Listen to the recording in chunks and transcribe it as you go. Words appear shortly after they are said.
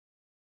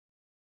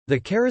The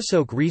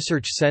Karisoke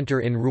Research Center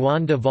in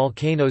Rwanda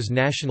Volcanoes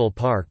National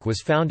Park was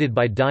founded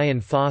by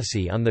Dian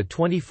Fossey on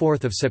 24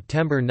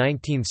 September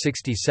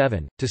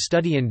 1967, to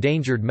study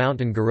endangered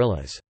mountain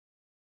gorillas.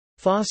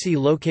 Fossey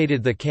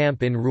located the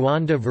camp in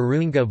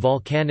Rwanda-Virunga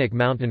volcanic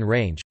mountain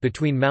range,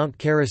 between Mount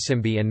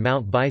Karisimbi and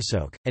Mount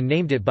Bisoke, and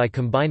named it by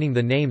combining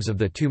the names of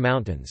the two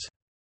mountains.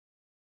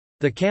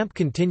 The camp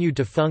continued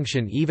to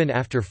function even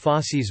after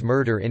Fossey's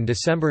murder in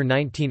December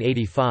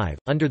 1985,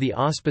 under the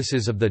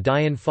auspices of the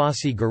Dian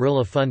Fossey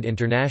Gorilla Fund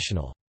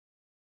International.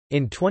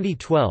 In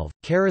 2012,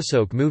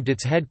 Karisoke moved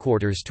its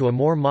headquarters to a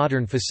more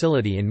modern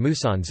facility in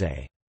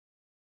Musanze.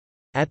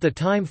 At the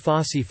time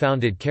Fossey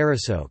founded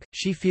Karisoke,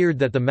 she feared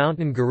that the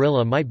mountain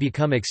gorilla might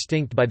become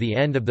extinct by the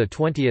end of the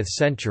 20th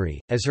century,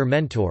 as her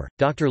mentor,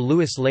 Dr.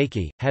 Louis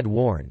Leakey, had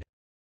warned.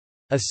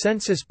 A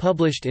census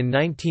published in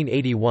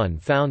 1981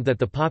 found that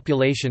the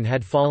population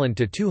had fallen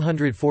to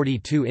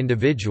 242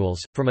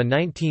 individuals, from a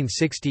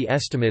 1960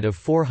 estimate of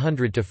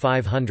 400 to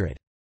 500.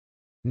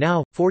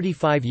 Now,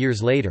 45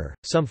 years later,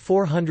 some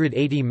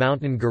 480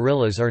 mountain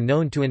gorillas are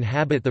known to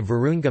inhabit the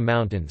Virunga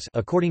Mountains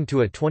according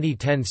to a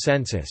 2010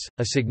 census,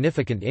 a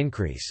significant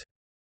increase.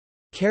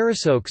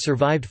 Karisoke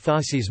survived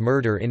Fossey's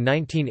murder in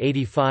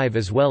 1985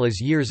 as well as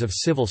years of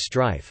civil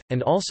strife,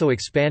 and also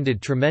expanded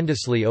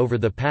tremendously over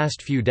the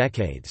past few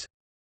decades.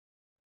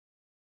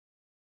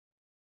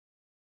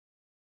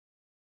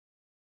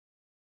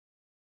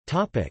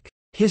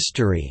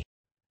 History.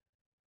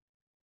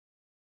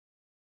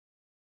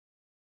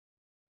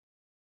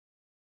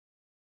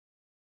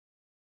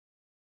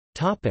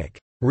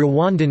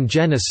 Rwandan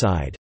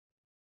Genocide.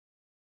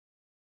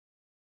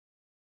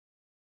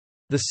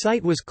 The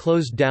site was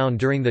closed down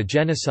during the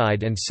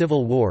genocide and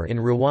civil war in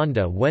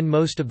Rwanda when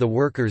most of the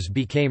workers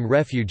became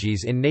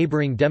refugees in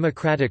neighboring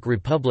Democratic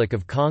Republic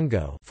of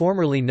Congo,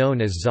 formerly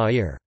known as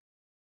Zaire.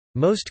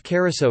 Most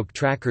Karisoke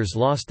trackers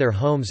lost their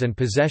homes and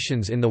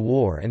possessions in the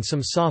war, and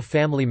some saw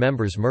family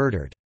members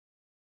murdered.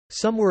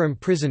 Some were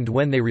imprisoned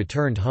when they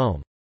returned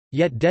home.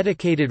 Yet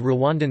dedicated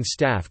Rwandan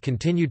staff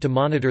continued to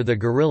monitor the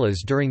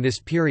guerrillas during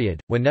this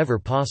period, whenever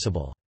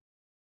possible.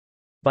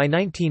 By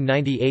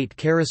 1998,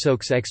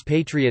 Karisoke's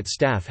expatriate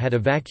staff had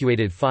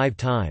evacuated 5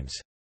 times.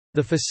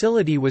 The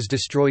facility was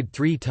destroyed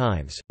 3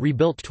 times,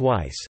 rebuilt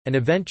twice, and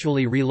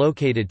eventually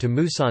relocated to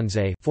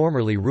Musanze,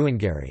 formerly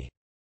Ruhengeri.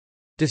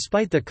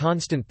 Despite the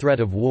constant threat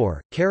of war,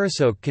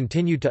 Karisoke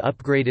continued to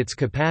upgrade its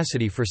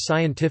capacity for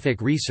scientific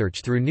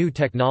research through new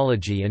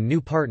technology and new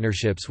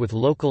partnerships with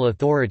local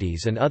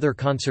authorities and other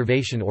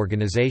conservation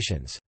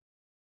organizations.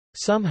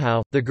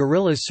 Somehow, the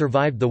gorillas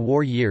survived the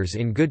war years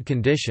in good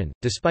condition,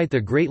 despite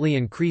the greatly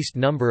increased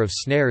number of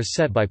snares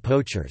set by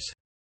poachers.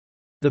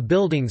 The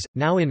buildings,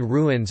 now in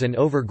ruins and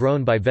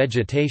overgrown by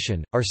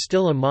vegetation, are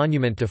still a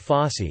monument to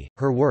Fossey,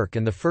 her work,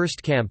 and the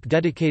first camp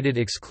dedicated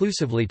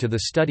exclusively to the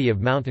study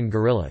of mountain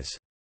gorillas.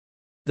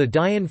 The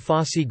Dian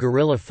Fossey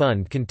Gorilla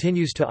Fund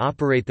continues to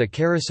operate the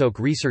Karisoke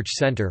Research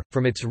Center,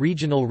 from its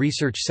regional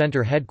research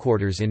center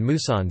headquarters in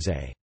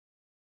Musanze.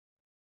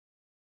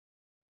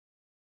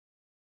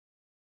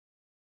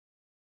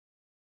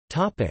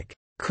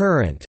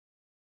 Current.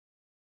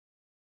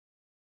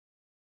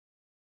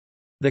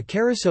 The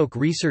Karisoke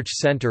Research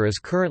Center is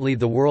currently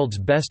the world's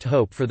best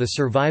hope for the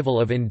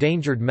survival of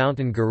endangered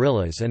mountain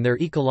gorillas and their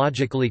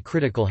ecologically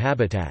critical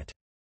habitat.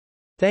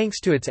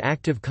 Thanks to its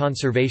active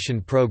conservation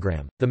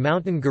program, the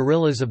mountain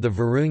gorillas of the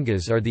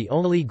Virungas are the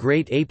only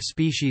great ape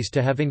species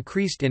to have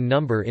increased in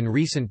number in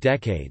recent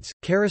decades.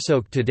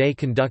 Karisoke today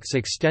conducts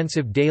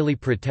extensive daily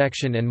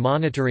protection and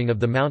monitoring of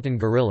the mountain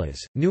gorillas,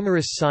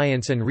 numerous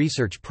science and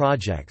research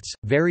projects,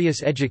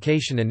 various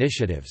education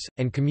initiatives,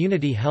 and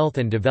community health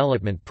and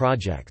development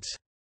projects.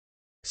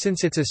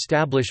 Since its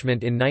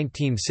establishment in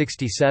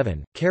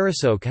 1967,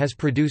 Karisoke has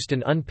produced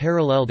an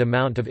unparalleled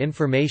amount of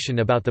information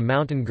about the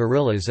mountain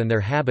gorillas and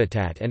their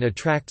habitat and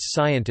attracts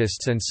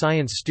scientists and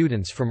science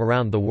students from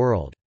around the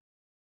world.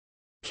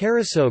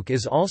 Karisoke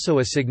is also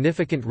a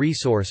significant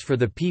resource for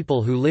the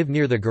people who live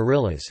near the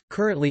gorillas,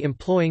 currently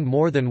employing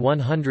more than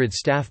 100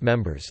 staff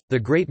members, the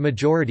great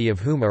majority of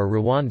whom are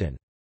Rwandan.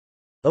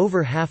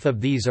 Over half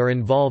of these are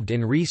involved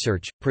in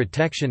research,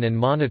 protection and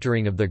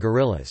monitoring of the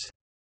gorillas.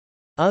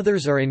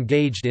 Others are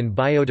engaged in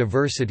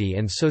biodiversity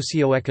and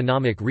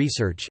socio-economic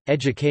research,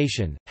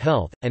 education,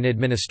 health, and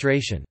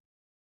administration.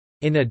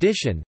 In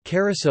addition,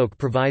 Karisoke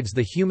provides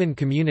the human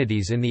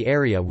communities in the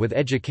area with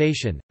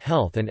education,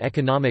 health and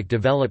economic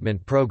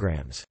development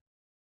programs.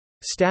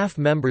 Staff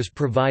members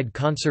provide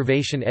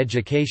conservation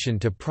education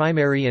to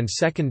primary and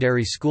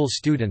secondary school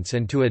students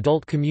and to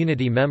adult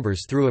community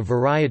members through a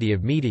variety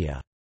of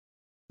media.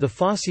 The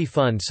Fossey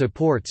Fund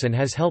supports and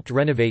has helped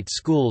renovate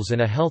schools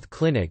and a health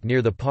clinic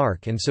near the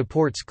park and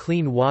supports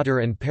clean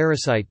water and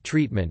parasite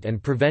treatment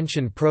and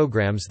prevention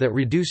programs that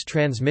reduce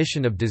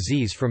transmission of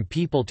disease from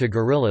people to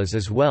gorillas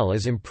as well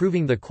as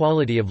improving the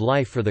quality of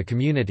life for the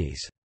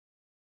communities.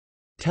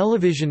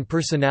 Television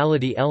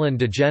personality Ellen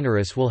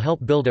DeGeneres will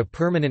help build a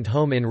permanent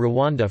home in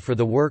Rwanda for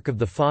the work of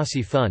the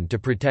Fossey Fund to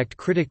protect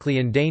critically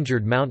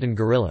endangered mountain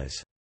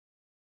gorillas.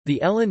 The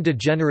Ellen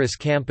DeGeneres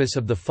campus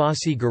of the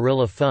Fosse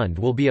Gorilla Fund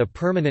will be a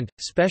permanent,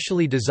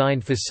 specially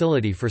designed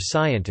facility for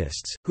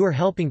scientists, who are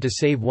helping to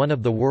save one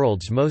of the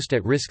world's most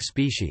at-risk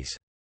species.